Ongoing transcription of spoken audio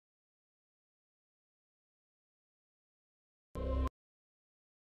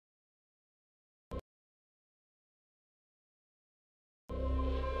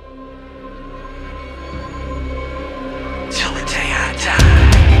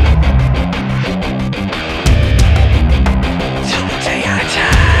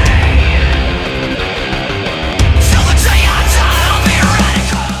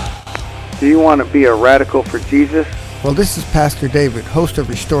want to be a radical for Jesus? Well, this is Pastor David, host of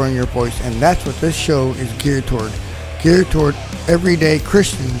Restoring Your Voice, and that's what this show is geared toward everyday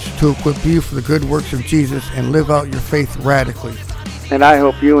Christians to equip you for the good works of Jesus and live out your faith radically. And I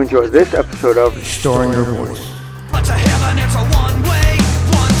hope you enjoy this episode of Restoring Your Voice. But to heaven it's a one way,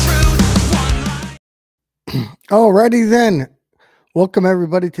 one truth, one life. Alrighty then. Welcome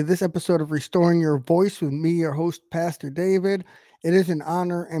everybody to this episode of Restoring Your Voice with me, your host, Pastor David. It is an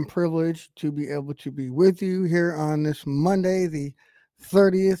honor and privilege to be able to be with you here on this Monday, the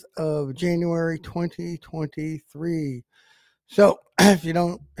 30th of January, 2023. So if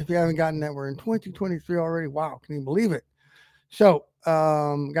you haven't gotten that, we're in 2023 already. Wow. Can you believe it? So,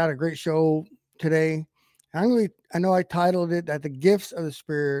 got a great show today. I know I titled it that the gifts of the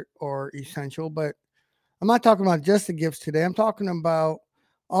Spirit are essential, but I'm not talking about just the gifts today. I'm talking about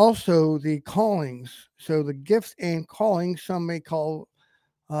also the callings. So the gifts and callings, some may call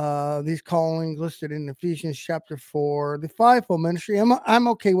these callings listed in Ephesians chapter 4, the fivefold ministry. I'm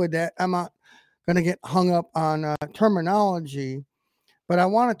okay with that. I'm not going to get hung up on terminology, but I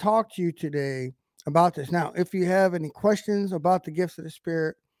want to talk to you today about this. Now, if you have any questions about the gifts of the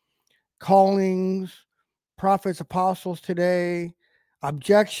Spirit, callings, prophets, apostles today,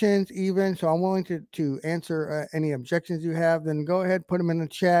 objections even, so I'm willing to answer any objections you have, then go ahead, put them in the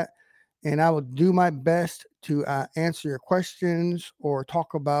chat, and I will do my best to answer your questions or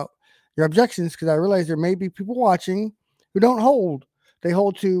talk about your objections, because I realize there may be people watching who they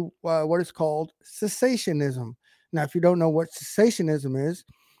hold to what is called cessationism. Now, if you don't know what cessationism is,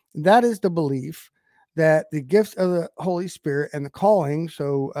 that is the belief that the gifts of the Holy Spirit and the calling,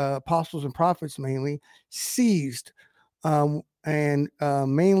 so apostles and prophets mainly, ceased.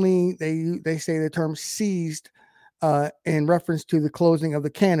 Mainly they say the term ceased in reference to the closing of the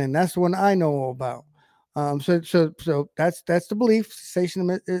canon. That's the one I know about. So that's the belief.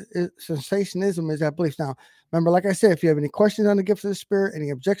 Cessationism is that belief. Now, remember, like I said, if you have any questions on the gifts of the Spirit,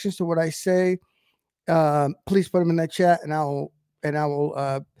 any objections to what I say, please put them in that chat, and I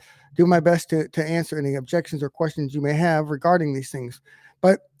will do my best to answer any objections or questions you may have regarding these things.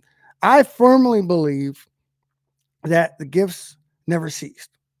 But I firmly believe that the gifts never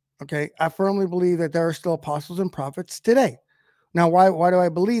ceased. Okay. I firmly believe that there are still apostles and prophets today. Now, why do I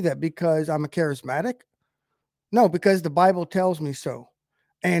believe that? Because I'm a charismatic? No, because the Bible tells me so.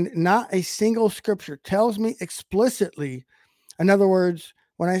 And not a single scripture tells me explicitly. In other words,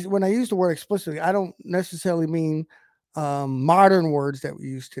 when I use the word explicitly, I don't necessarily mean modern words that we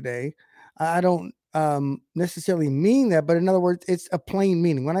use today. I don't necessarily mean that, but in other words, it's a plain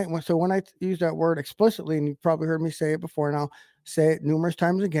meaning. When I use that word explicitly, and you've probably heard me say it before, and I'll say it numerous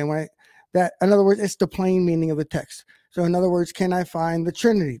times again, in other words, it's the plain meaning of the text. So in other words, can I find the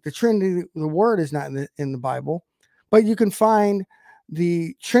Trinity? The Trinity, the word is not in the Bible, but you can find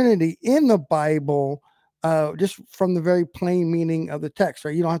the Trinity in the Bible just from the very plain meaning of the text,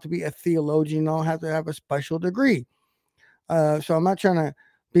 right? You don't have to be a theologian. You don't have to have a special degree. So I'm not trying to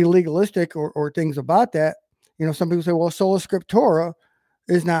be legalistic or things about that. Some people say, well, sola scriptura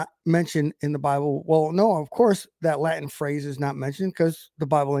is not mentioned in the Bible. Well, no, of course, that Latin phrase is not mentioned because the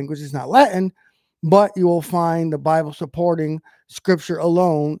Bible language is not Latin, but you will find the Bible supporting scripture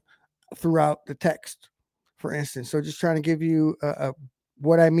alone throughout the text, for instance. So just trying to give you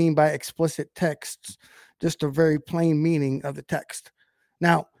what I mean by explicit texts, just a very plain meaning of the text.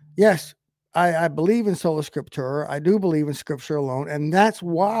 Now, yes, I believe in sola scriptura. I do believe in scripture alone. And that's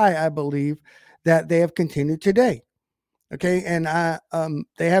why I believe that they have continued today. Okay. And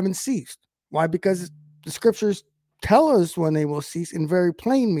they haven't ceased. Why? Because the scriptures tell us when they will cease in very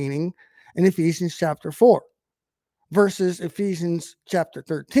plain meaning in Ephesians chapter 4 versus Ephesians chapter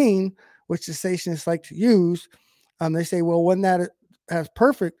 13, which the cessationists like to use. They say, well, when that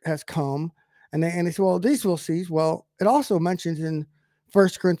has come, and they say, well, these will cease. Well, it also mentions in 1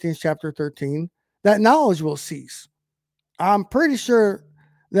 Corinthians chapter 13 that knowledge will cease. I'm pretty sure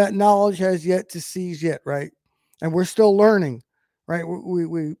that knowledge has yet to cease yet, right? And we're still learning, right?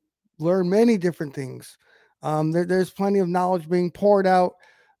 We learn many different things. There's plenty of knowledge being poured out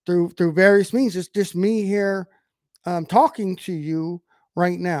through various means. It's just me here talking to you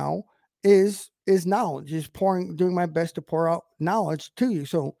right now is knowledge, is doing my best to pour out knowledge to you.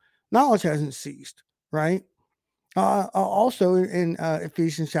 So knowledge hasn't ceased, right? Also in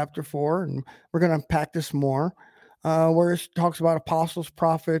Ephesians chapter 4, and we're going to unpack this more, where it talks about apostles,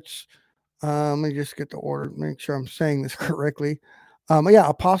 prophets. Let me just get the order, make sure I'm saying this correctly.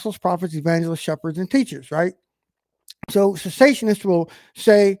 Apostles, prophets, evangelists, shepherds, and teachers, right? So cessationists will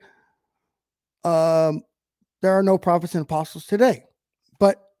say there are no prophets and apostles today.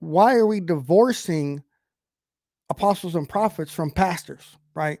 But why are we divorcing apostles and prophets from pastors,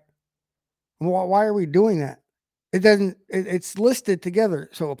 right? Why are we doing that? It's listed together.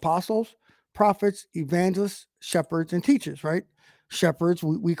 So apostles, prophets, evangelists, shepherds, and teachers, right? Shepherds,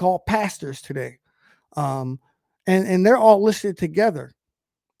 we call pastors today. And they're all listed together,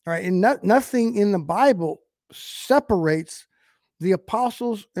 right? And nothing in the Bible separates the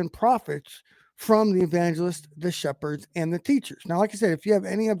apostles and prophets from the evangelists, the shepherds, and the teachers. Now, like I said, if you have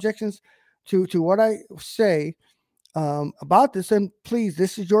any objections to what I say about this, then please,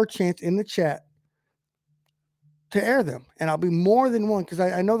 this is your chance in the chat to air them, and I'll be more than one, because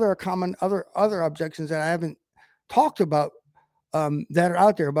I know there are common other objections that I haven't talked about that are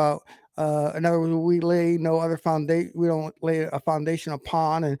out there about. In other words, we lay no other foundation. We don't lay a foundation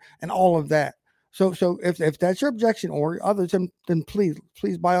upon, and all of that. So if that's your objection or others, then please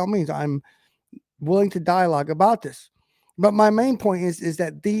by all means, I'm willing to dialogue about this. But my main point is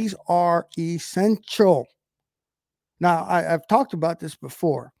that these are essential. Now I've talked about this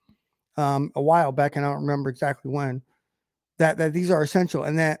before a while back, and I don't remember exactly when. That these are essential,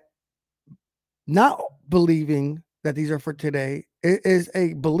 and that not believing that these are for today is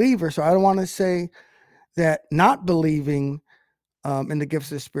a believer. So I don't want to say that not believing in the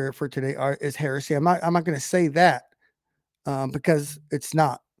gifts of the Spirit for today is heresy. I'm not going to say that because it's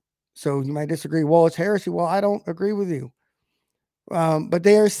not. So you might disagree. Well, it's heresy. Well, I don't agree with you. But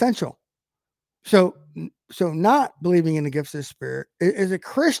they are essential. So not believing in the gifts of the Spirit is a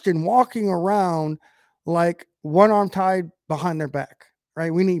Christian walking around like one arm tied behind their back,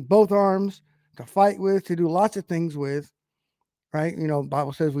 right? We need both arms to fight with, to do lots of things with, right? You know, the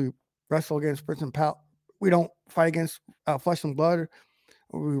Bible says we wrestle against principalities. We don't fight against flesh and blood.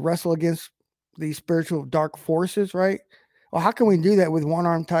 We wrestle against these spiritual dark forces, right? Well, how can we do that with one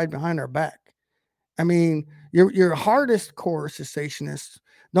arm tied behind our back? I mean, your hardest core cessationists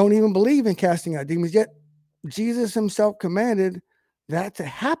don't even believe in casting out demons, yet Jesus himself commanded that to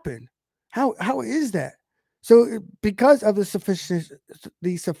happen. How is that? So because of the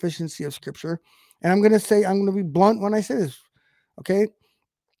sufficiency of Scripture, and I'm going to be blunt when I say this, okay,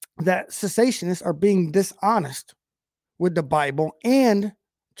 that cessationists are being dishonest with the Bible and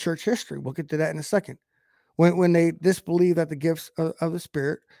church history. We'll get to that in a second. When they disbelieve that the gifts of the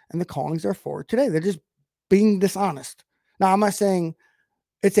Spirit and the callings are for today, they're just being dishonest. Now, I'm not saying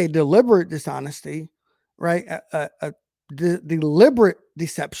it's a deliberate dishonesty, right? A deliberate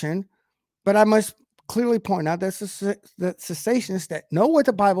deception, but I must clearly point out that cessationists that know what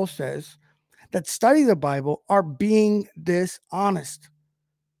the Bible says, that study the Bible, are being dishonest.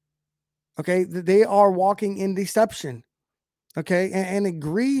 Okay, they are walking in deception. Okay, and it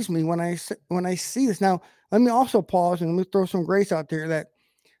grieves me when I see this. Now, let me also pause and let me throw some grace out there that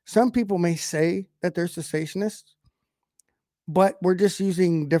some people may say that they're cessationists, but we're just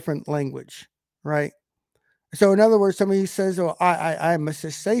using different language, right? So, in other words, somebody says, "Oh, I'm a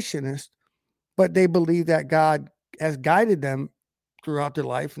cessationist," but they believe that God has guided them throughout their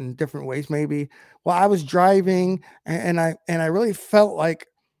life in different ways. Maybe, well, I was driving and I really felt like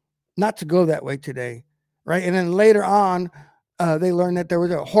not to go that way today, right? And then later on, they learned that there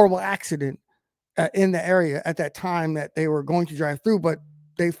was a horrible accident in the area at that time that they were going to drive through, but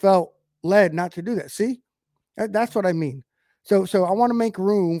they felt led not to do that. See, that's what I mean. So I want to make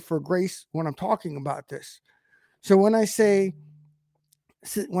room for grace when I'm talking about this. So when I say,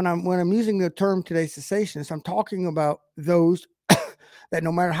 when I'm using the term today, cessationist, I'm talking about those that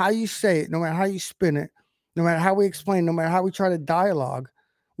no matter how you say it, no matter how you spin it, no matter how we explain, no matter how we try to dialogue,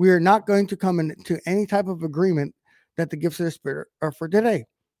 we are not going to come into any type of agreement that the gifts of the Spirit are for today.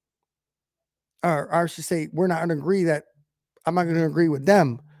 Or I should say, we're not going to agree that I'm not going to agree with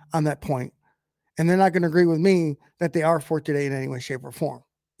them on that point. And they're not going to agree with me that they are for today in any way, shape, or form.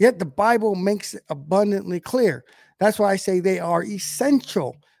 Yet the Bible makes it abundantly clear. That's why I say they are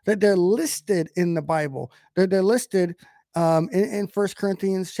essential, that they're listed in the Bible. They're listed in 1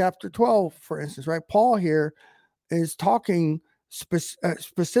 Corinthians chapter 12, for instance, right? Paul here is talking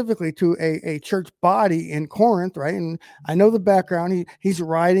specifically to a church body in Corinth, right? And I know the background. He's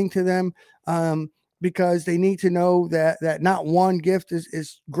writing to them because they need to know that not one gift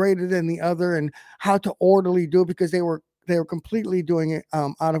is greater than the other, and how to orderly do it, because they were completely doing it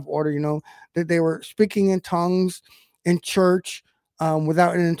out of order. You know, that they were speaking in tongues in church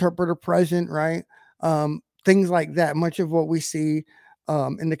without an interpreter present, right? Things like that. Much of what we see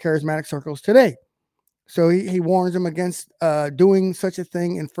in the charismatic circles today. So he warns them against doing such a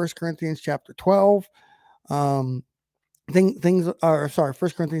thing in 1 Corinthians chapter 12. 1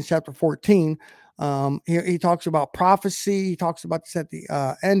 Corinthians chapter 14. He talks about prophecy. He talks about this at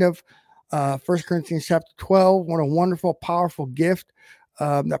the end of 1 Corinthians chapter 12. What a wonderful, powerful gift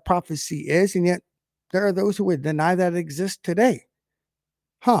that prophecy is. And yet there are those who would deny that it exists today.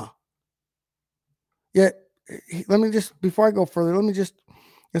 Yet, let me just, before I go further, let me just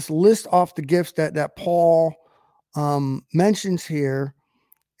list off the gifts that Paul mentions here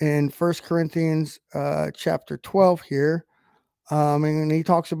in 1 Corinthians chapter 12 here. And he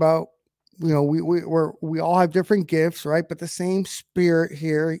talks about, we all have different gifts, right? But the same Spirit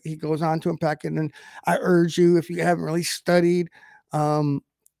here. He goes on to unpack it. And I urge you, if you haven't really studied 1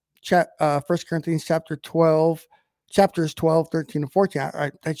 Corinthians chapter 12, chapters 12, 13, and 14,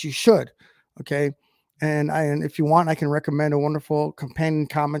 that you should. Okay. And if you want, I can recommend a wonderful companion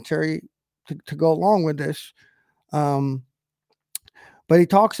commentary to go along with this. But he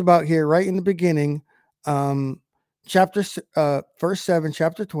talks about here right in the beginning, verse 7,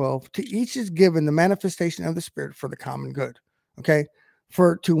 chapter 12, to each is given the manifestation of the Spirit for the common good. Okay.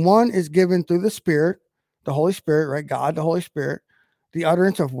 For to one is given through the Spirit, the Holy Spirit, right? God, the Holy Spirit, the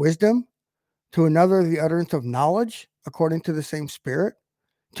utterance of wisdom, to another, the utterance of knowledge according to the same Spirit,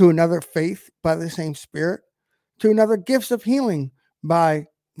 to another, faith by the same Spirit, to another, gifts of healing by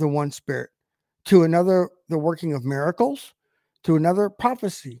the one Spirit, to another, the working of miracles, to another,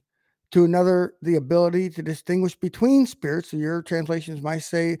 prophecy, to another, the ability to distinguish between spirits. So your translations might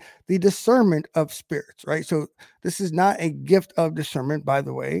say the discernment of spirits, right? So this is not a gift of discernment, by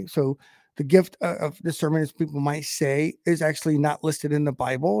the way. So the gift of discernment, as people might say, is actually not listed in the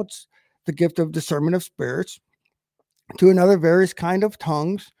Bible. It's the gift of discernment of spirits. To another, various kind of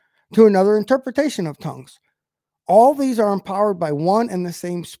tongues, to another, interpretation of tongues. All these are empowered by one and the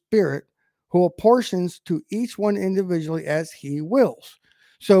same Spirit, who apportions to each one individually as he wills.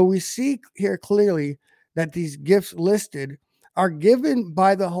 So we see here clearly that these gifts listed are given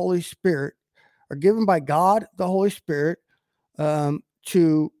by the Holy Spirit, are given by God, the Holy Spirit,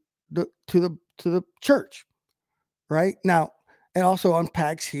 to the church. Right now, it also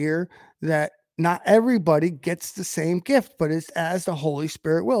unpacks here that not everybody gets the same gift, but it's as the Holy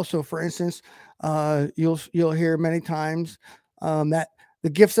Spirit will. So, for instance, you'll hear many times that the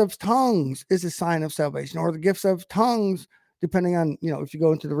gifts of tongues is a sign of salvation, or the gifts of tongues, depending on, if you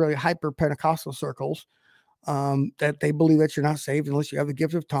go into the really hyper Pentecostal circles, that they believe that you're not saved unless you have the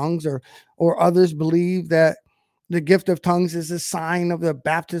gift of tongues, or others believe that the gift of tongues is a sign of the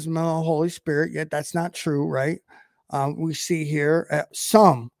baptism of the Holy Spirit. Yet that's not true, right? We see here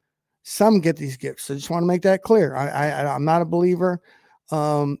some get these gifts. So I just want to make that clear. I'm not a believer.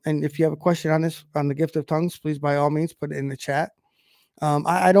 And if you have a question on this, on the gift of tongues, please, by all means, put it in the chat.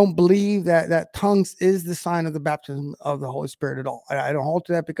 I don't believe that tongues is the sign of the baptism of the Holy Spirit at all. I don't hold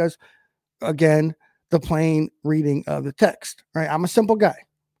to that because, again, the plain reading of the text, right? I'm a simple guy.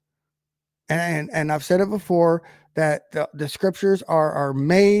 And I've said it before that the scriptures are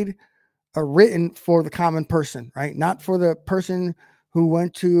written for the common person, right? Not for the person who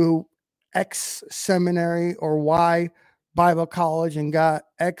went to X seminary or Y Bible college and got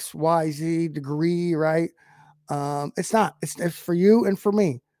XYZ degree, right? It's not. It's for you and for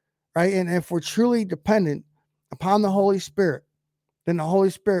me, right? And if we're truly dependent upon the Holy Spirit, then the Holy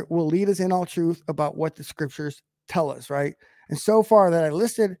Spirit will lead us in all truth about what the scriptures tell us, right? And so far that I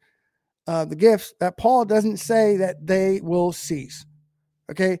listed the gifts, that Paul doesn't say that they will cease.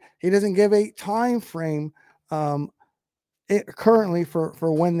 Okay, he doesn't give a time frame currently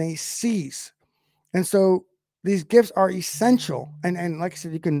for when they cease. And so these gifts are essential. And like I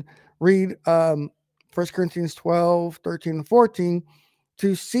said, you can read 1 Corinthians 12, 13, and 14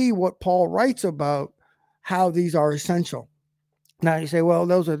 to see what Paul writes about how these are essential. Now you say, well,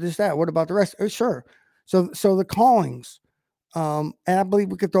 those are this, that. What about the rest? Sure. So the callings, and I believe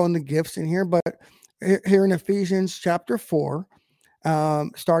we could throw in the gifts in here, but here in Ephesians chapter 4,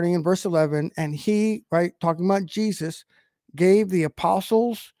 starting in verse 11, and he, right, talking about Jesus, gave the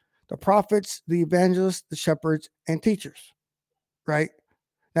apostles, the prophets, the evangelists, the shepherds, and teachers, right?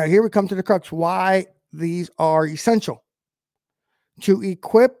 Now here we come to the crux, why these are essential. To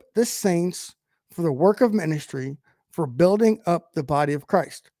equip the saints for the work of ministry, for building up the body of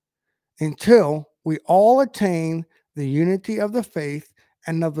Christ, until we all attain the unity of the faith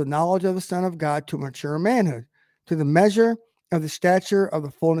and of the knowledge of the Son of God, to mature manhood, to the measure of the stature of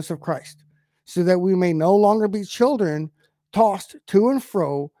the fullness of Christ, so that we may no longer be children tossed to and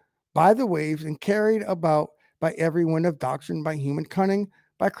fro by the waves and carried about by every wind of doctrine, by human cunning,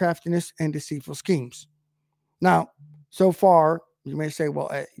 by craftiness and deceitful schemes. Now, so far, you may say,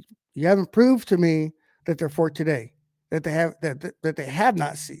 well, you haven't proved to me that they're for today, that they have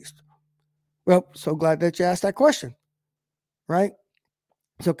not ceased. Well, so glad that you asked that question, right?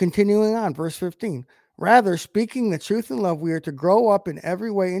 So continuing on, verse 15. Rather, speaking the truth in love, we are to grow up in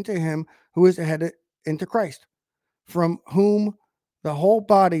every way into him who is the head, into Christ, from whom the whole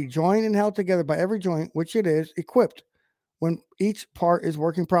body, joined and held together by every joint, which it is, equipped, when each part is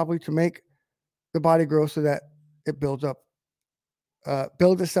working properly to make the body grows so that it builds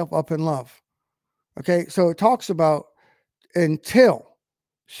itself up in love. Okay, so it talks about until.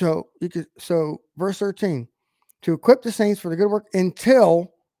 So verse 13, to equip the saints for the good work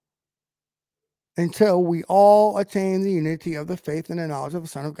until we all attain the unity of the faith and the knowledge of the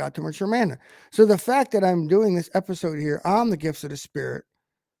Son of God to mature manhood. So the fact that I'm doing this episode here on the gifts of the Spirit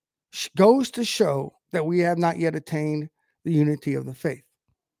goes to show that we have not yet attained the unity of the faith.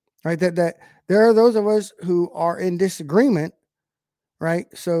 Right? That there are those of us who are in disagreement, right?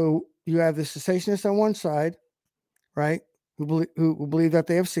 So you have the cessationists on one side, right? Who believe that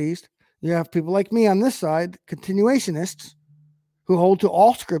they have ceased. You have people like me on this side, continuationists, who hold to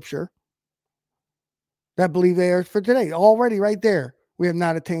all scripture, that believe they are for today. Already right there, we have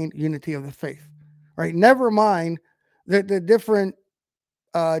not attained unity of the faith, right? Never mind the different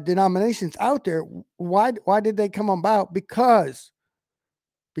denominations out there. Why did they come about? Because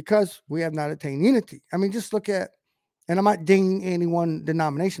we have not attained unity. I mean, just look at, and I'm not dinging any one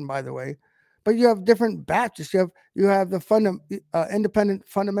denomination, by the way, but you have different Baptists. You have the independent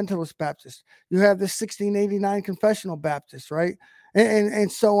fundamentalist Baptists. You have the 1689 confessional Baptists, right?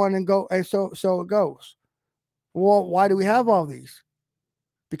 And so on and go. And so it goes. Well, why do we have all these?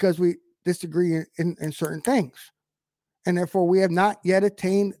 Because we disagree in certain things. And therefore, we have not yet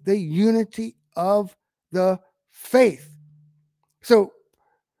attained the unity of the faith. So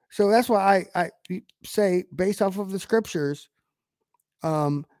that's why I say, based off of the scriptures,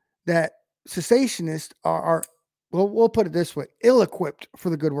 that cessationists are well, we'll put it this way, ill-equipped for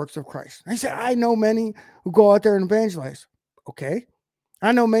the good works of Christ. I say, I know many who go out there and evangelize. Okay.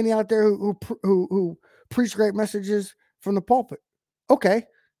 I know many out there who preach great messages from the pulpit. Okay.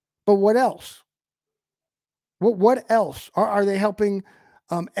 But what else? What else? Are they helping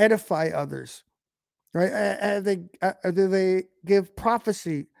edify others? Right? Do they give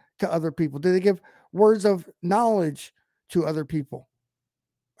prophecy to other people? Do they give words of knowledge to other people?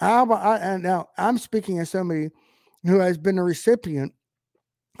 And now I'm speaking as somebody who has been a recipient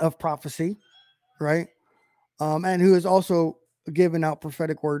of prophecy, right? And who has also given out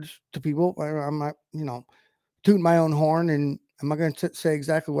prophetic words to people. I'm not, tooting my own horn, and I'm not going to say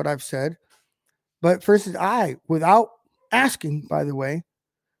exactly what I've said. But for instance, without asking,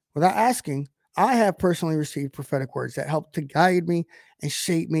 I have personally received prophetic words that help to guide me and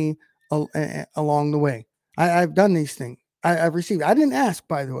shape me along the way. I've done these things. I've received. I didn't ask,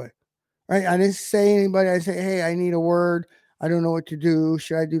 by the way. Right? I didn't say anybody. I say, hey, I need a word. I don't know what to do.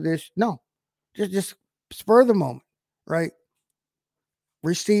 Should I do this? No, just spur of the moment. Right?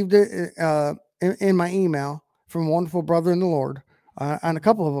 Received it in my email from a wonderful brother in the Lord on a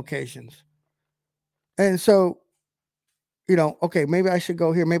couple of occasions. And so, okay, maybe I should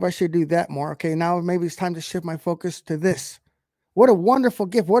go here. Maybe I should do that more. Okay, now maybe it's time to shift my focus to this. What a wonderful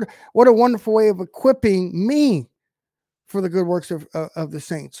gift. What a wonderful way of equipping me for the good works of the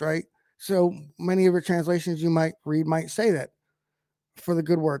saints, right? So many of your translations you might read might say that, for the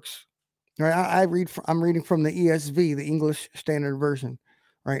good works. Right? I'm reading from the ESV, the English Standard Version,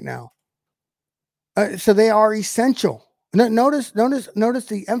 right now. So they are essential. Notice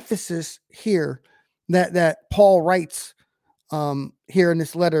the emphasis here that Paul writes here in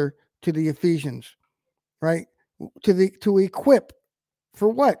this letter to the Ephesians, right? To equip for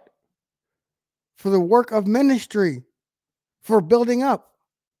what? For the work of ministry, for building up.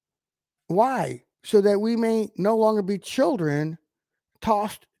 Why? So that we may no longer be children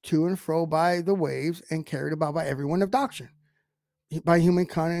tossed to and fro by the waves and carried about by every wind of doctrine, by human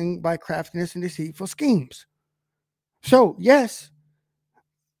cunning, by craftiness and deceitful schemes. So, yes,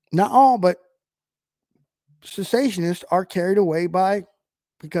 not all, but cessationists are carried away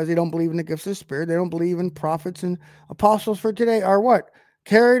because they don't believe in the gifts of the Spirit. They don't believe in prophets and apostles for today, are what?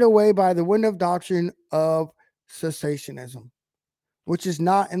 Carried away by the wind of doctrine of cessationism, which is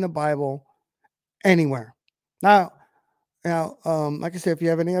not in the Bible anywhere. Now, like I said, if you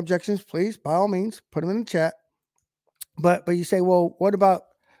have any objections, please, by all means, put them in the chat. But you say, well, what about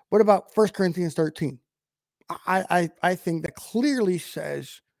 1 Corinthians 13? I think that clearly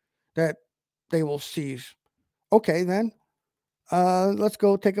says that they will cease. Okay, then let's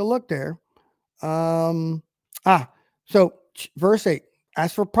go take a look there. So verse 8,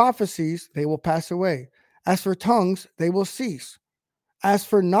 as for prophecies, they will pass away. As for tongues, they will cease. As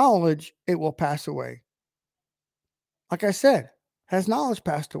for knowledge, it will pass away. Like I said, has knowledge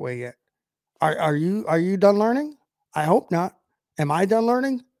passed away yet? Are you done learning? I hope not. Am I done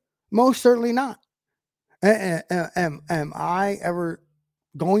learning? Most certainly not. Am I ever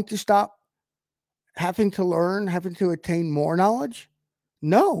going to stop having to learn, having to attain more knowledge?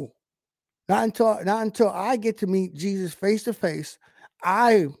 No, not until I get to meet Jesus face to face.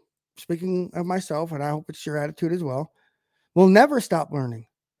 I speaking of myself, and I hope it's your attitude as well, we'll never stop learning.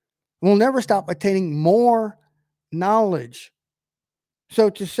 We'll never stop attaining more knowledge. So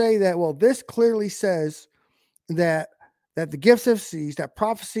to say that, well, this clearly says that the gifts have ceased, that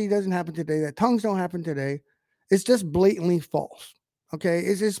prophecy doesn't happen today, that tongues don't happen today, it's just blatantly false. Okay,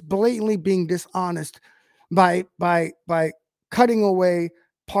 it's just blatantly being dishonest by cutting away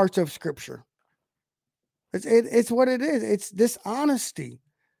parts of Scripture. It's what it is. It's dishonesty.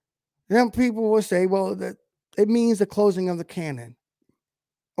 Then people will say, well, that it means the closing of the canon.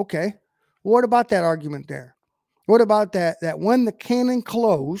 Okay, what about that argument there? What about that when the canon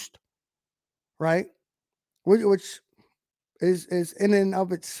closed, right? Which is in and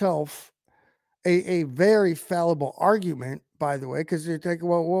of itself a very fallible argument, by the way, because you're thinking,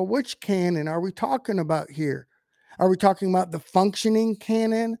 well, which canon are we talking about here? Are we talking about the functioning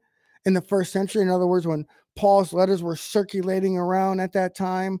canon in the first century? In other words, when Paul's letters were circulating around at that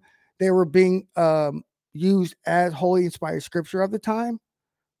time, they were being used as holy inspired scripture of the time.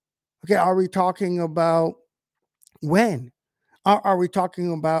 Okay, are we talking about when? Are we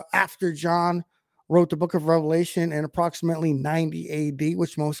talking about after John wrote the book of Revelation in approximately 90 AD,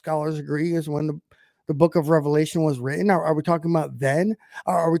 which most scholars agree is when the book of Revelation was written? Are we talking about then?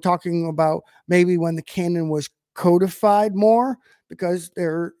 Are we talking about maybe when the canon was codified more? Because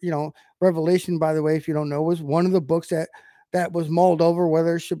Revelation, by the way, if you don't know, was one of the books that was mulled over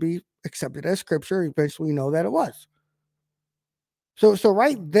whether it should be accepted as scripture. Eventually, we know that it was. So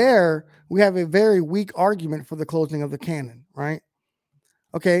right there, we have a very weak argument for the closing of the canon, right?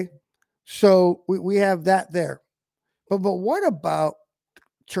 Okay, so we have that there. But what about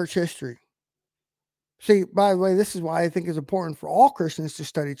church history? See, by the way, this is why I think it's important for all Christians to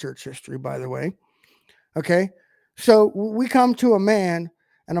study church history, by the way. Okay, so we come to a man,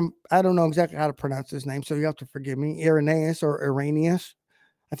 and I don't know exactly how to pronounce his name, so you have to forgive me, Irenaeus or Irenaeus.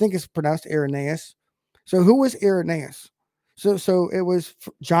 I think it's pronounced Irenaeus. So who was Irenaeus? So it was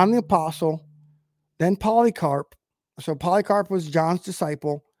John the Apostle, then Polycarp. So Polycarp was John's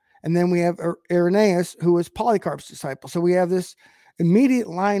disciple. And then we have Irenaeus, who was Polycarp's disciple. So we have this immediate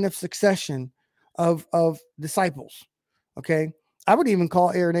line of succession of disciples. Okay. I would even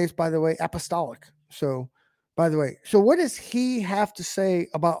call Irenaeus, by the way, apostolic. So, by the way, so what does he have to say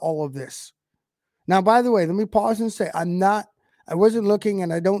about all of this? Now, by the way, let me pause and say, I wasn't looking,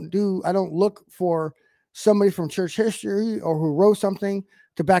 and I don't look for somebody from church history or who wrote something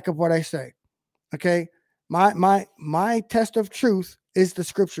to back up what I say. Okay. My test of truth is the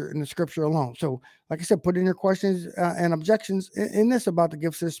scripture and the scripture alone. So, like I said, put in your questions and objections in this about the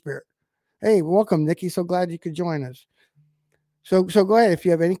gifts of the Spirit. Hey, welcome, Nikki. So glad you could join us. So go ahead. If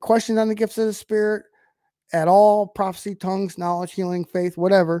you have any questions on the gifts of the Spirit at all, prophecy, tongues, knowledge, healing, faith,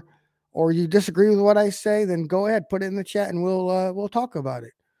 whatever, or you disagree with what I say, then go ahead, put it in the chat, and we'll talk about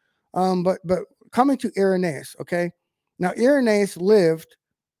it. But coming to Irenaeus, okay. Now Irenaeus lived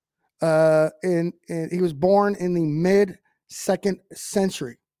he was born in the mid 2nd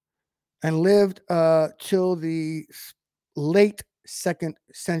century and lived till the late 2nd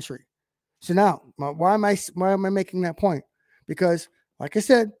century. So now, why am I making that point? Because, like I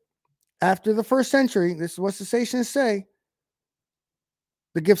said, after the 1st century, this is what cessationists say,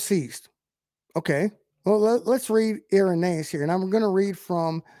 the gift ceased. Okay, well, let's read Irenaeus here, and I'm going to read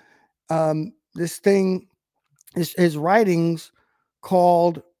from this thing, his writings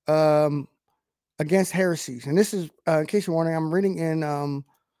called Against Heresies. And this is, in case you're wondering, I'm reading in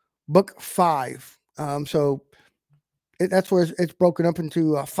book 5. So that's where it's broken up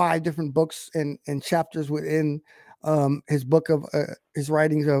into 5 different books and chapters within his book of his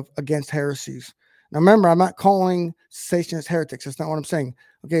writings of Against Heresies. Now, remember, I'm not calling cessationists heretics. That's not what I'm saying.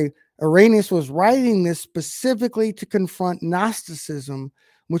 Okay, Irenaeus was writing this specifically to confront Gnosticism,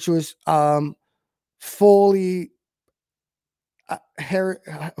 which was fully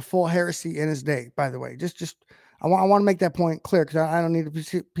full heresy in his day. By the way, just I want to make that point clear, because I don't need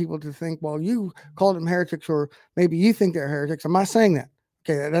people to think, well, you called them heretics, or maybe you think they're heretics. I'm not saying that.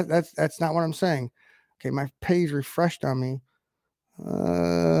 Okay, that's not what I'm saying. Okay, my page refreshed on me.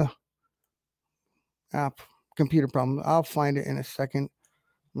 Computer problem. I'll find it in a second.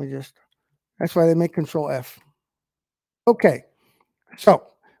 Let me just. That's why they make Control F. Okay, so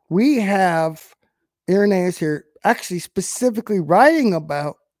we have Irenaeus here, actually specifically writing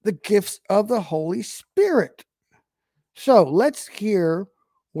about the gifts of the Holy Spirit. So let's hear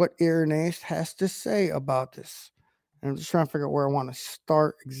what Irenaeus has to say about this. And I'm just trying to figure out where I want to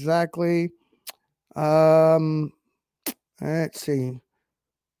start exactly. Let's see.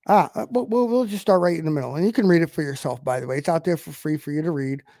 We'll just start right in the middle, and you can read it for yourself. By the way, it's out there for free for you to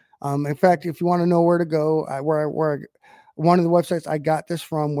read. In fact, if you want to know where to go, where one of the websites I got this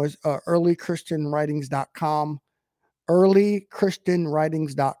from was earlychristianwritings.com.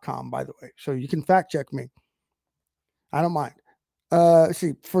 Earlychristianwritings.com, by the way. So you can fact check me. I don't mind. Let's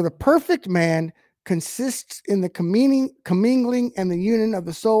see. For the perfect man consists in the commingling and the union of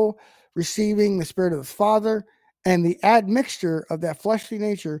the soul, receiving the Spirit of the Father, and the admixture of that fleshly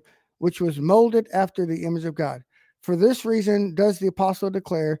nature, which was molded after the image of God. For this reason does the apostle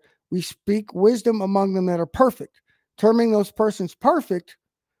declare, we speak wisdom among them that are perfect, terming those persons perfect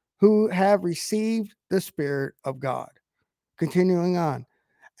who have received the Spirit of God. Continuing on,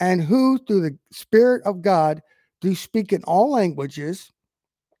 and who through the Spirit of God do speak in all languages,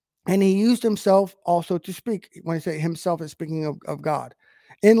 and he used himself also to speak. When I say himself, is speaking of God.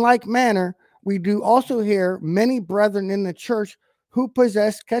 In like manner, we do also hear many brethren in the church who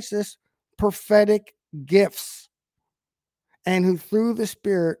possess, catch this, prophetic gifts, and who through the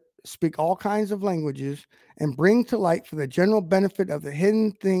Spirit speak all kinds of languages and bring to light for the general benefit of the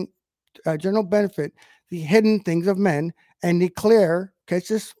hidden things of men, and declare, catch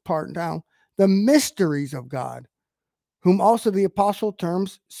this part down, the mysteries of God, whom also the apostle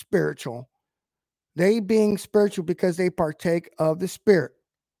terms spiritual. They being spiritual because they partake of the Spirit.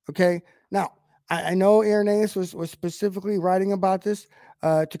 Okay. Now, I know Irenaeus was specifically writing about this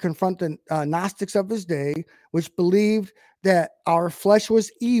to confront the Gnostics of his day, which believed that our flesh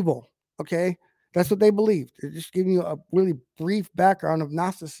was evil. Okay. That's what they believed. They're just giving you a really brief background of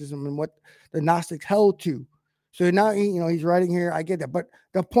Gnosticism and what the Gnostics held to. So now, he's writing here. I get that. But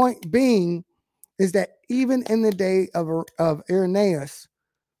the point being is that even in the day of Irenaeus,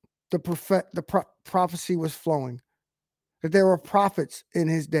 the prophecy was flowing, that there were prophets in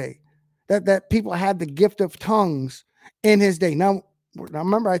his day, that people had the gift of tongues in his day. Now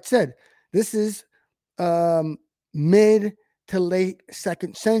remember, I said this is mid to late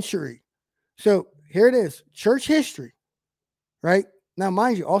 2nd century. So here it is, church history, right? Now,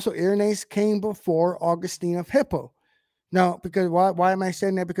 mind you, also Irenaeus came before Augustine of Hippo. Now, because why am I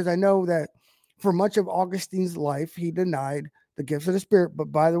saying that? Because I know that for much of Augustine's life, he denied the gifts of the Spirit.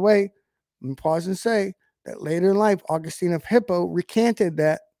 But by the way, let me pause and say that later in life, Augustine of Hippo recanted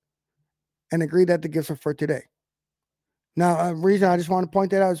that and agreed that the gifts are for today. Now, the reason I just want to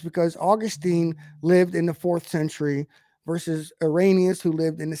point that out is because Augustine lived in the 4th century versus Irenaeus, who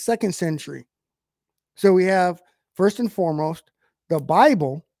lived in the 2nd century. So we have, first and foremost, the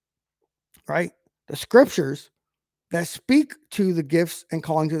Bible, right? The scriptures that speak to the gifts and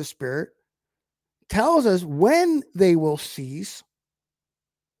calling to the Spirit, tells us when they will cease,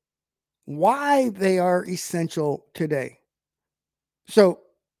 why they are essential today. So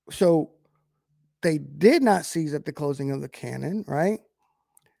they did not cease at the closing of the canon, right?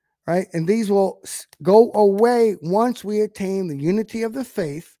 Right? And these will go away once we attain the unity of the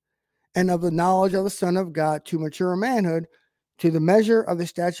faith and of the knowledge of the Son of God, to mature manhood, to the measure of the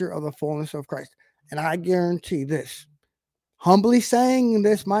stature of the fullness of Christ. And I guarantee this, humbly saying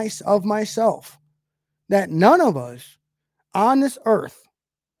this of myself, that none of us on this earth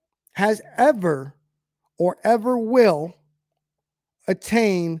has ever or ever will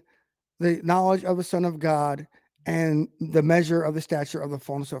attain the knowledge of the Son of God and the measure of the stature of the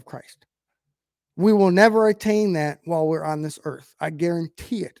fullness of Christ. We will never attain that while we're on this earth. I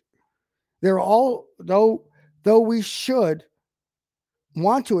guarantee it. They're all, though we should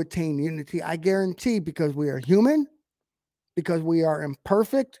want to attain unity, I guarantee, because we are human, because we are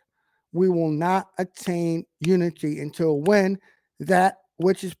imperfect, we will not attain unity until when that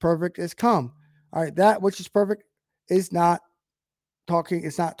which is perfect is come. All right, that which is perfect is not talking,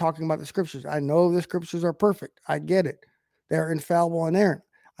 it's not talking about the scriptures. I know the scriptures are perfect. I get it. They're infallible and inerrant.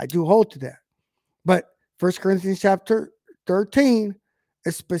 I do hold to that. But 1 Corinthians chapter 13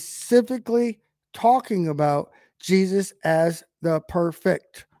 is specifically talking about Jesus as the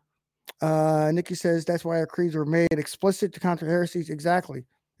perfect. Nikki says that's why our creeds were made explicit to counter heresies. Exactly.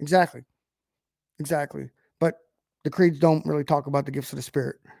 But the creeds don't really talk about the gifts of the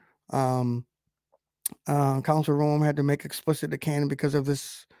Spirit. Council of Rome had to make explicit the canon because of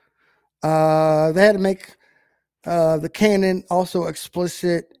this. They had to make the canon also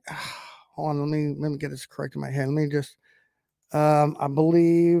explicit. Hold on, let me get this correct in my head. Let me just. I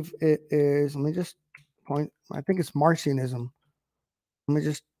believe it is. Let me just point. I think it's Marcionism. Let me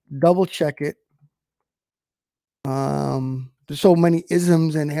just double check it. There's so many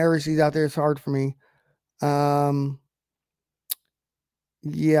isms and heresies out there. It's hard for me.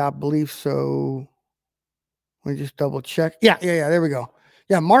 Yeah, I believe so. Let me just double check. Yeah. There we go.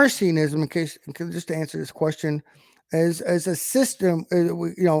 Yeah, Marcionism. In case just to answer this question, is a system.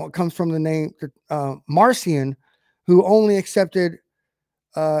 It comes from the name Marcion, who only accepted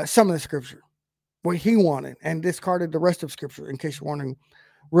some of the scripture. what he wanted and discarded the rest of Scripture. In case you're wondering,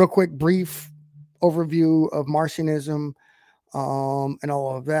 real quick, brief overview of Marcionism, and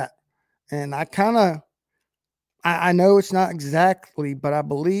all of that. And I know it's not exactly, but I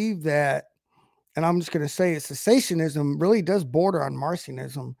believe that, and I'm just going to say it, cessationism really does border on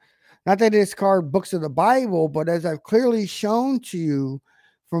Marcionism. Not that they discard books of the Bible, but as I've clearly shown to you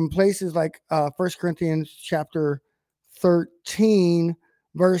from places like 1 Corinthians chapter 13,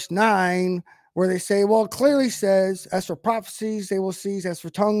 verse 9, where they say, well, it clearly says, as for prophecies, they will seize, as for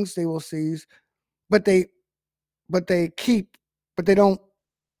tongues, they will seize, but they don't,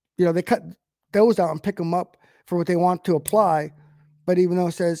 they cut those out and pick them up for what they want to apply. But even though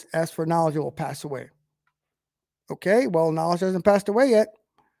it says, as for knowledge, it will pass away. Okay, well, knowledge hasn't passed away yet.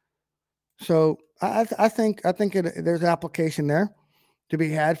 So I think there's application there to be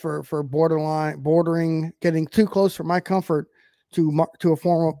had for bordering, getting too close for my comfort to a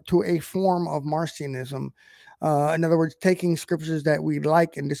form of Marcionism. In other words, taking scriptures that we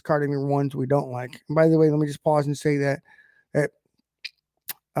like and discarding the ones we don't like. And by the way, let me just pause and say that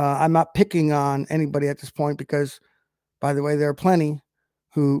I'm not picking on anybody at this point because, by the way, there are plenty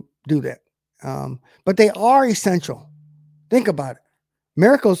who do that. But they are essential. Think about it.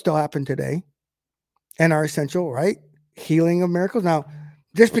 Miracles still happen today and are essential, right? Healing of miracles. Now,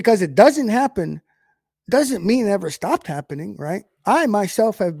 just because it doesn't happen doesn't mean it ever stopped happening, right? I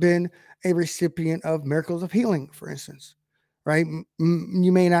myself have been a recipient of miracles of healing, for instance, right?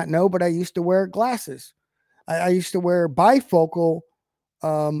 You may not know, but I used to wear glasses. I used to wear bifocal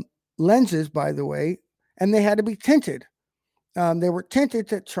lenses, by the way, and they had to be tinted. They were tinted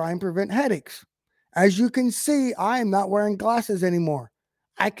to try and prevent headaches. As you can see, I am not wearing glasses anymore.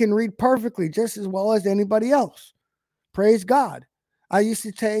 I can read perfectly just as well as anybody else. Praise God. I used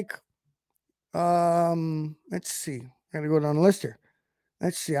to take, let's see, I gotta go down the list here.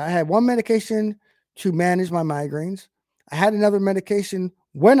 Let's see, I had one medication to manage my migraines. I had another medication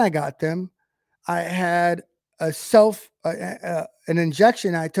when I got them. I had an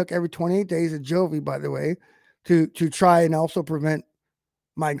injection I took every 28 days of Jovi, by the way, to try and also prevent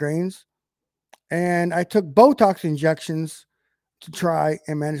migraines. And I took Botox injections to try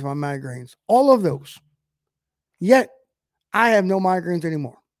and manage my migraines. All of those. Yet, I have no migraines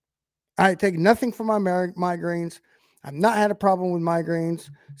anymore. I take nothing for my migraines. I've not had a problem with migraines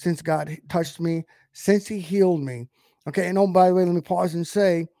since God touched me, since he healed me. Okay, and oh, by the way, let me pause and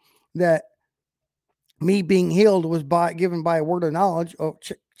say that me being healed was given by a word of knowledge. Oh,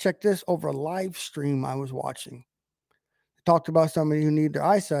 check this, over a live stream I was watching. I talked about somebody who needed their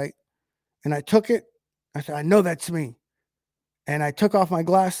eyesight, and I took it. I said, I know that's me. And I took off my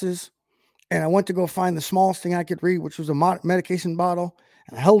glasses, and I went to go find the smallest thing I could read, which was a medication bottle,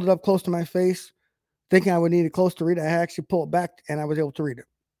 and I held it up close to my face, thinking I would need it close to read it. I actually pulled it back, and I was able to read it.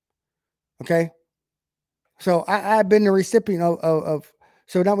 Okay? So I've been the recipient of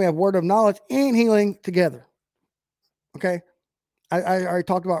so now we have word of knowledge and healing together. Okay? I already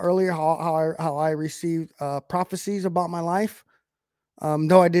talked about earlier how I received prophecies about my life.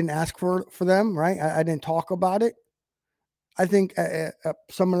 Though I didn't ask for them, right? I didn't talk about it. I think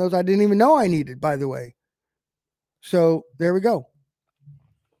some of those I didn't even know I needed, by the way. So there we go.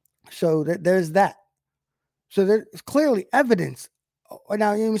 So there's that. So there's clearly evidence.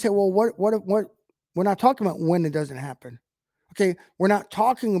 Now you say, well, what? We're not talking about when it doesn't happen. Okay, we're not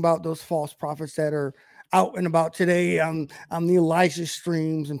talking about those false prophets that are out and about today on the Elijah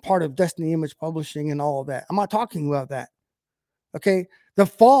streams and part of Destiny Image Publishing and all of that. I'm not talking about that. Okay, the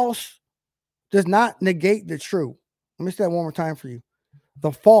false does not negate the true. Let me say that one more time for you.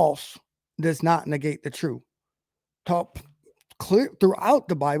 The false does not negate the true. Talk clear throughout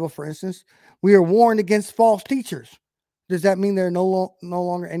the Bible, for instance, we are warned against false teachers. Does that mean there are no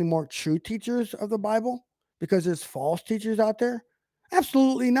longer any more true teachers of the Bible because there's false teachers out there?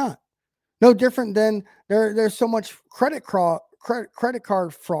 Absolutely not. No different than there's so much credit card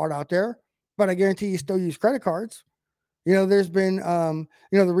fraud out there, but I guarantee you still use credit cards. There's been, the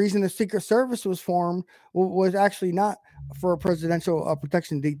reason the Secret Service was formed was actually not for a presidential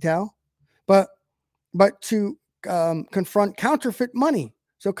protection detail, but to confront counterfeit money.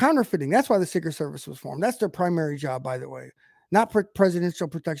 So counterfeiting, that's why the Secret Service was formed. That's their primary job, by the way, not presidential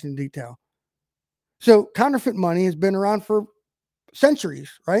protection detail. So counterfeit money has been around for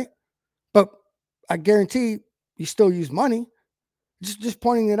centuries, right? But I guarantee you still use money. Just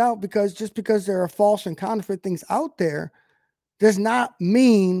pointing it out because just because there are false and counterfeit things out there does not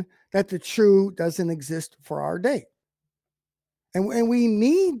mean that the true doesn't exist for our day. And we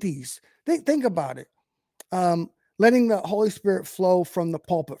need these. Think about it. Letting the Holy Spirit flow from the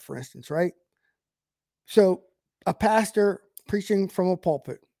pulpit, for instance, right? So a pastor preaching from a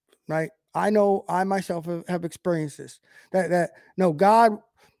pulpit, right? I know I myself have experienced this. That no, God,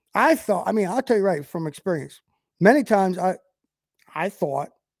 I thought, I mean, I'll tell you right from experience. Many times I thought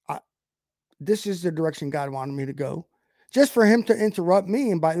this is the direction God wanted me to go. Just for him to interrupt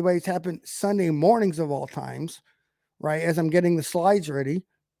me. And by the way, it's happened Sunday mornings of all times, right? As I'm getting the slides ready.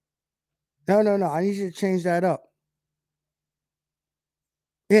 No. I need you to change that up.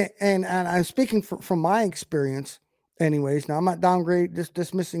 Yeah, and I'm speaking from my experience, anyways. Now I'm not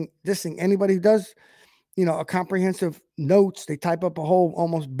dissing anybody who does, a comprehensive notes. They type up a whole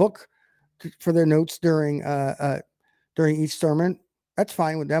almost book for their notes during each sermon. That's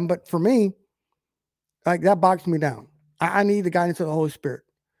fine with them. But for me, like that bogs me down. I need the guidance of the Holy Spirit.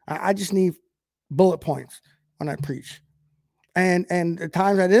 I just need bullet points when I preach. And the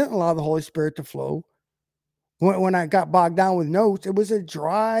times I didn't allow the Holy Spirit to flow, when I got bogged down with notes, it was a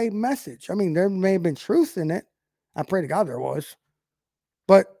dry message. I mean, there may have been truth in it. I pray to God there was,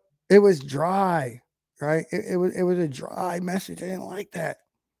 but it was dry, right? It was a dry message. I didn't like that.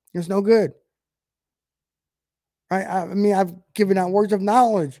 It was no good. Right? I mean, I've given out words of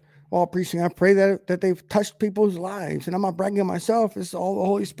knowledge while preaching. I pray that they've touched people's lives, and I'm not bragging on myself. It's all the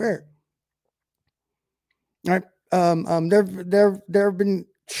Holy Spirit. Right? There have been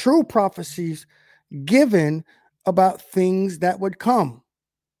true prophecies given about things that would come.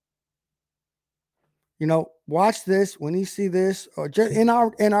 Watch this when you see this, or just in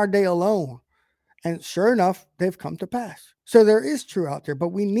our day alone. And sure enough, they've come to pass. So there is true out there, but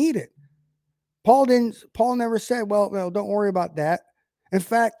we need it. Paul never said, well, don't worry about that. In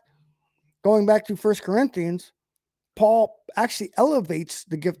fact, going back to 1 Corinthians, Paul actually elevates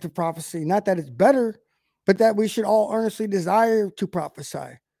the gift of prophecy. Not that it's better, but that we should all earnestly desire to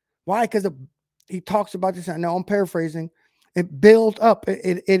prophesy. Why? Because he talks about this. I know I'm paraphrasing. It builds up.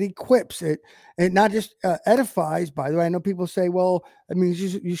 It equips. It not just edifies. By the way, I know people say, well, I mean,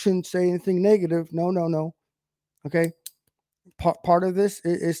 you shouldn't say anything negative. No. Okay. Part of this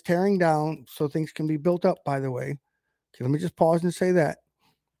is tearing down so things can be built up, by the way. Okay, let me just pause and say that.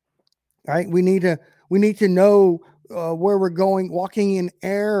 All right. We need to know where we're going, walking in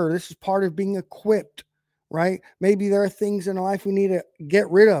error. This is part of being equipped, right? Maybe there are things in life we need to get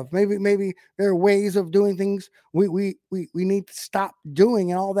rid of. Maybe there are ways of doing things we need to stop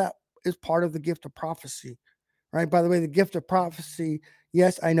doing, and all that is part of the gift of prophecy, right? By the way, the gift of prophecy,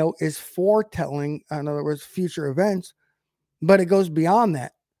 yes, I know, is foretelling. In other words, future events, but it goes beyond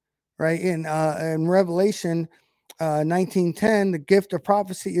that, right? In Revelation 19:10, the gift of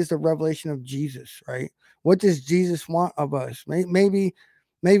prophecy is the revelation of Jesus, right? What does Jesus want of us? Maybe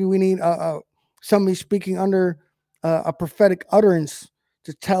we need somebody speaking under a prophetic utterance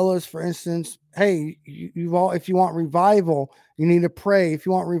to tell us, for instance, hey, if you want revival, you need to pray. If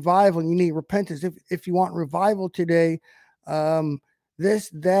you want revival, you need repentance. If you want revival today, stop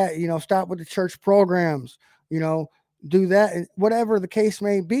with the church programs, do that, and whatever the case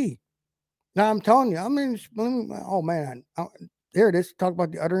may be. Now I'm telling you, oh man, here it is. Talk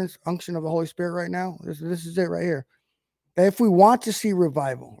about the utterance unction of the Holy Spirit right now. This is it right here. If we want to see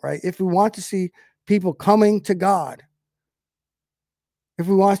revival, right? If we want to see people coming to God, if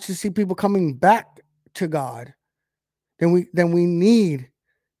we want to see people coming back to God, then we need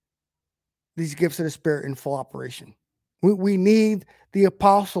these gifts of the Spirit in full operation. We need the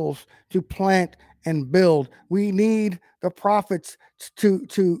apostles to plant and build. We need the prophets to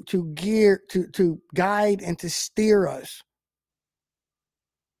guide and to steer us.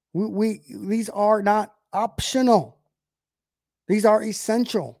 These are not optional. These are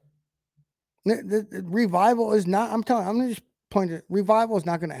essential. The revival is not, I'm going to just point it, revival is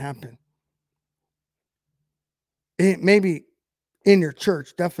not going to happen. It maybe in your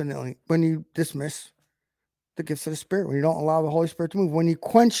church, definitely, when you dismiss the gifts of the Spirit, when you don't allow the Holy Spirit to move, when you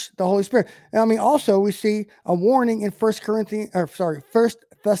quench the Holy Spirit. And I mean, also we see a warning in 1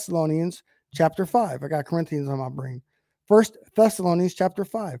 Thessalonians chapter 5. I got Corinthians on my brain. 1 Thessalonians chapter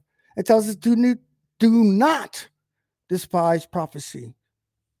 5. It tells us do not despise prophecy.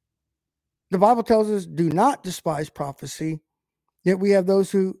 The Bible tells us do not despise prophecy, yet we have those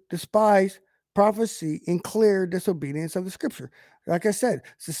who despise prophecy in clear disobedience of the Scripture. Like I said,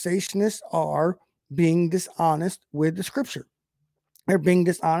 cessationists are being dishonest with the Scripture. They're being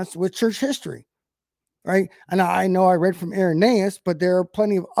dishonest with church history, right? And I know I read from Irenaeus, but there are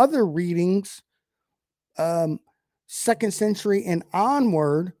plenty of other readings, 2nd century and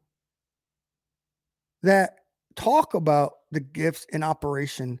onward, that talk about the gifts in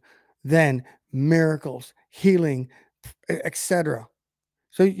operation, then miracles, healing, etc.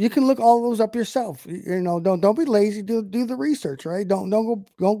 So you can look all those up yourself. Don't be lazy. Do the research, right? Don't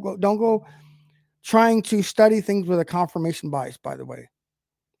go trying to study things with a confirmation bias. By the way,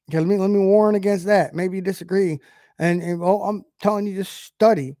 Okay, let me warn against that. Maybe you disagree. And well, I'm telling you, just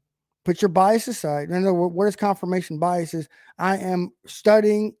study. Put your bias aside. In other words, what is confirmation bias? Is I am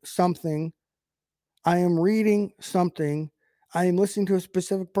studying something, I am reading something, I am listening to a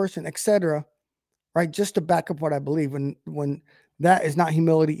specific person, etc. Right, just to back up what I believe. When that is not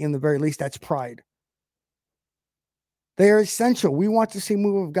humility, in the very least, that's pride. They are essential. We want to see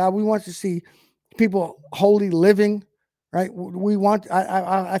move of God. We want to see people holy living. Right. We want.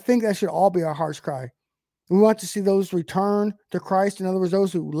 I think that should all be our heart's cry. We want to see those return to Christ. In other words,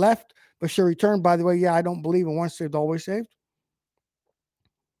 those who left but should return. By the way, yeah, I don't believe in once saved, always saved.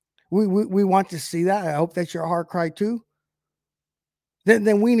 We want to see that. I hope that's your heart cry too.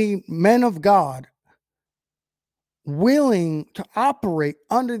 Then we need men of God willing to operate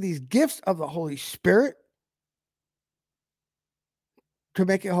under these gifts of the Holy Spirit to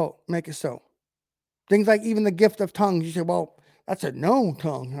make it whole, make it so. Things like even the gift of tongues. You say, well, that's a known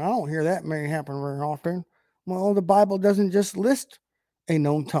tongue. I don't hear that may happen very often. Well, the Bible doesn't just list a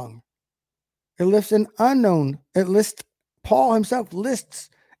known tongue. It lists an unknown. Paul himself lists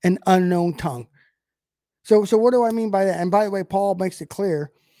an unknown tongue. So what do I mean by that? And by the way, Paul makes it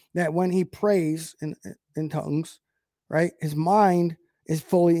clear that when he prays in tongues, right, his mind is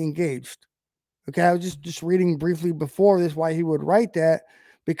fully engaged. Okay, I was just reading briefly before this why he would write that,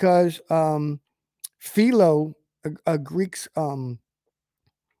 because Philo, a Greek's I'm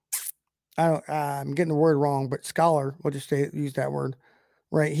getting the word wrong, but scholar, we'll just use that word,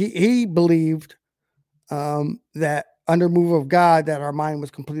 right? He believed that under move of God that our mind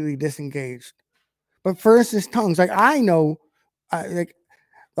was completely disengaged. But for instance, tongues, like I know, like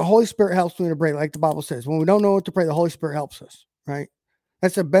the Holy Spirit helps me to pray, like the Bible says. When we don't know what to pray, the Holy Spirit helps us, right?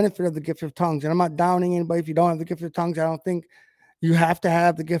 That's a benefit of the gift of tongues. And I'm not downing anybody if you don't have the gift of tongues. I don't think you have to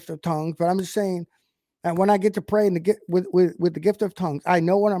have the gift of tongues, but I'm just saying that when I get to pray and to get with the gift of tongues, I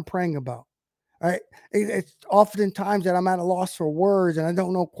know what I'm praying about. Right? It's oftentimes that I'm at a loss for words and I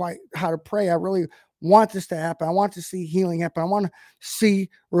don't know quite how to pray. I really want this to happen. I want to see healing happen. I want to see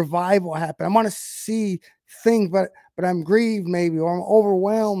revival happen. I want to see things, but I'm grieved maybe, or I'm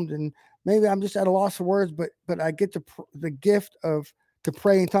overwhelmed, and maybe I'm just at a loss for words. But I get the gift of to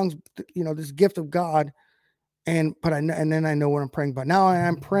pray in tongues. You know, this gift of God, and then I know what I'm praying about. Now I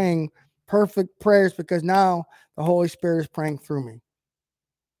am praying perfect prayers because now the Holy Spirit is praying through me.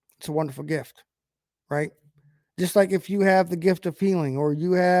 It's a wonderful gift. Right? Just like if you have the gift of healing or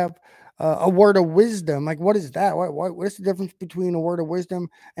you have a word of wisdom, like what is that? What's the difference between a word of wisdom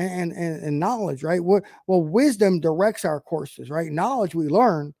and knowledge, right? Well, wisdom directs our courses, right? Knowledge we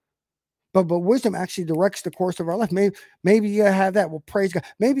learn, but wisdom actually directs the course of our life. Maybe you have that. Well, praise God.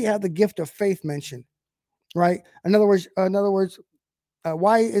 Maybe you have the gift of faith mentioned, right? In other words,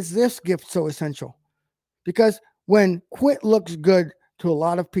 why is this gift so essential? Because when quit looks good to a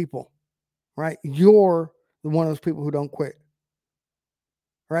lot of people, right? You're one of those people who don't quit,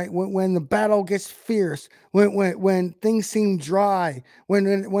 right? When the battle gets fierce, when things seem dry, when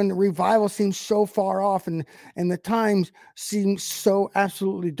the revival seems so far off and the times seem so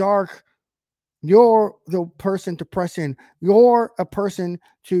absolutely dark, you're the person to press in. You're a person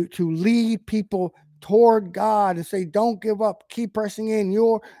to lead people toward God and say, don't give up, keep pressing in.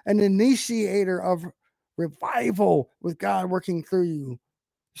 You're an initiator of revival with God working through you.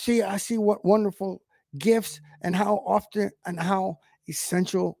 See, I see what wonderful gifts and how often and how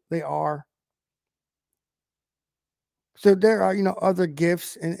essential they are. So there are, other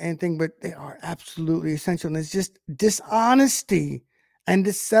gifts and things, but they are absolutely essential. And it's just dishonesty and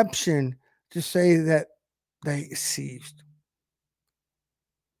deception to say that they ceased,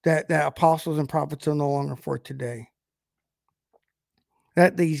 that apostles and prophets are no longer for today,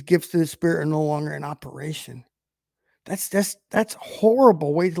 that these gifts of the Spirit are no longer in operation. That's a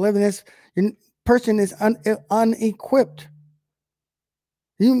horrible way to live. And this person is unequipped.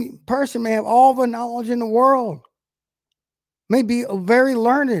 You person may have all the knowledge in the world, may be very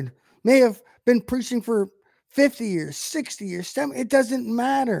learned, may have been preaching for 50 years, 60 years, 70. It doesn't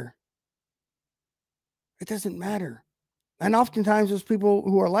matter. It doesn't matter. And oftentimes those people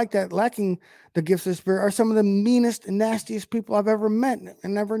who are like that, lacking the gifts of the Spirit, are some of the meanest and nastiest people I've ever met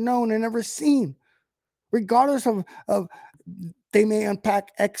and never known and never seen. Regardless of they may unpack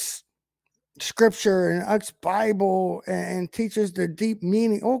X scripture and X Bible and teaches the deep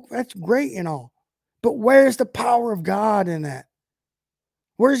meaning. Oh, that's great and all. But where's the power of God in that?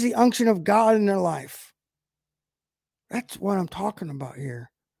 Where's the unction of God in their life? That's what I'm talking about here.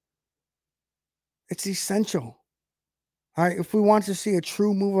 It's essential. All right. If we want to see a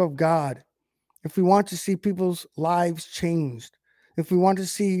true move of God, if we want to see people's lives changed, if we want to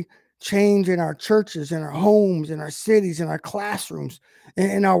see change in our churches, in our homes, in our cities, in our classrooms,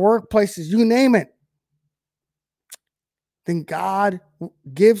 in our workplaces, you name it, then God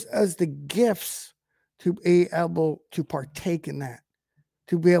gives us the gifts to be able to partake in that,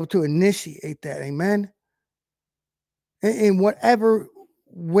 to be able to initiate that. Amen. In whatever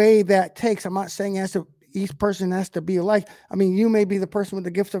way that takes. I'm not saying each person has to be alike. I mean, you may be the person with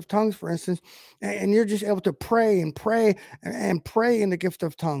the gift of tongues, for instance, and you're just able to pray and pray and pray in the gift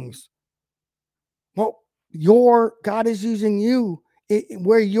of tongues. Well, God is using you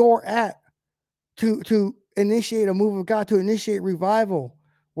where you're at to initiate a move of God, to initiate revival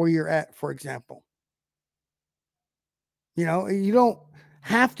where you're at, for example. You know, you don't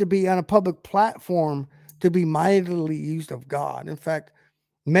have to be on a public platform to be mightily used of God. In fact,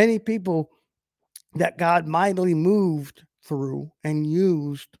 many people that God mightily moved through and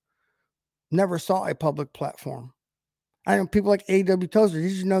used never saw a public platform. I know people like A.W. Tozer.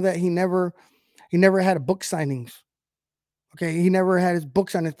 Did you know that he never had a book signings? Okay, he never had his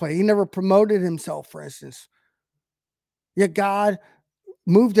books on his plate. He never promoted himself, for instance. Yet God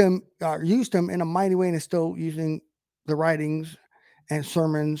moved him, used him in a mighty way, and is still using the writings and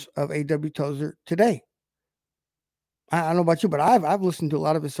sermons of A.W. Tozer today. I don't know about you, but I've listened to a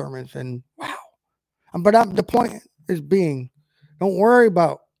lot of his sermons, and wow. But the point is being, don't worry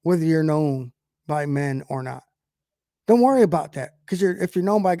about whether you're known by men or not. Don't worry about that, because if you're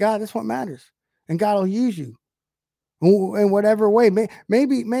known by God, that's what matters, and God will use you in whatever way.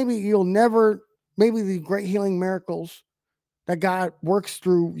 Maybe you'll never. Maybe the great healing miracles that God works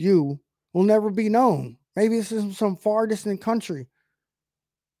through you will never be known. Maybe it's in some far distant country.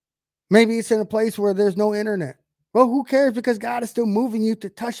 Maybe it's in a place where there's no internet. Well, who cares? Because God is still moving you to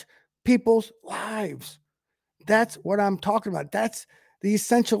touch people's lives. That's what I'm talking about. That's the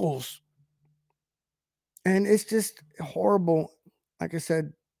essentials. And it's just horrible, like I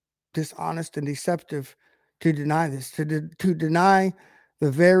said, dishonest and deceptive to deny this, to deny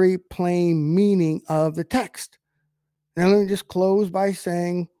the very plain meaning of the text. Now, let me just close by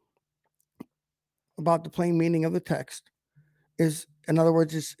saying about the plain meaning of the text is, in other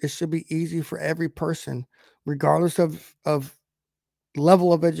words, it should be easy for every person, regardless of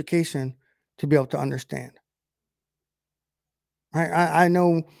level of education, to be able to understand. I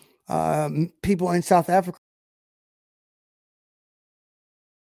know people in South Africa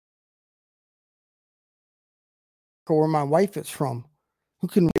where my wife is from who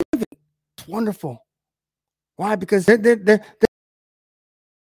can live it. It's wonderful. Why? Because they're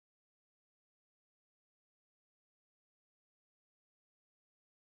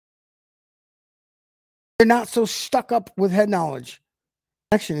not so stuck up with head knowledge.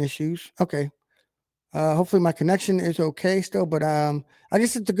 Connection issues. Okay. Hopefully my connection is okay still, but I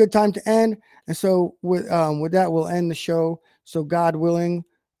guess it's a good time to end. And so with that, we'll end the show. So God willing,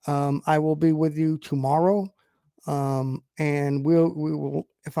 I will be with you tomorrow. And we will,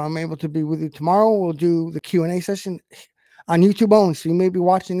 if I'm able to be with you tomorrow, we'll do the Q&A session on YouTube only. So you may be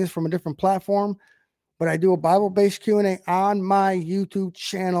watching this from a different platform, but I do a Bible-based Q&A on my YouTube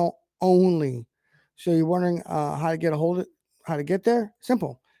channel only. So you're wondering how to get a hold of it, how to get there?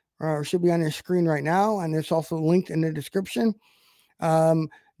 Simple. It should be on your screen right now, and it's also linked in the description.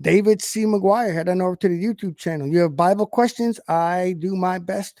 David C. McGuire, head on over to the YouTube channel. You have Bible questions, I do my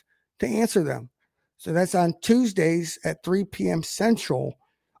best to answer them. So that's on Tuesdays at 3 p.m. Central,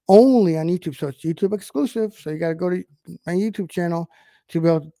 only on YouTube. So it's YouTube exclusive. So you got to go to my YouTube channel to be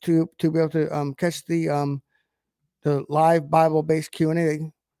able to catch the live Bible-based Q&A,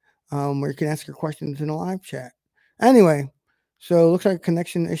 where you can ask your questions in a live chat. Anyway, so it looks like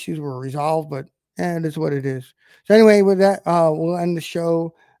connection issues were resolved, but it is what it is. So anyway, with that, we'll end the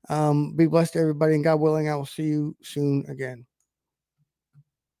show. Be blessed, everybody, and God willing, I will see you soon again.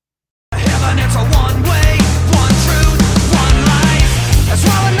 Heaven, it's a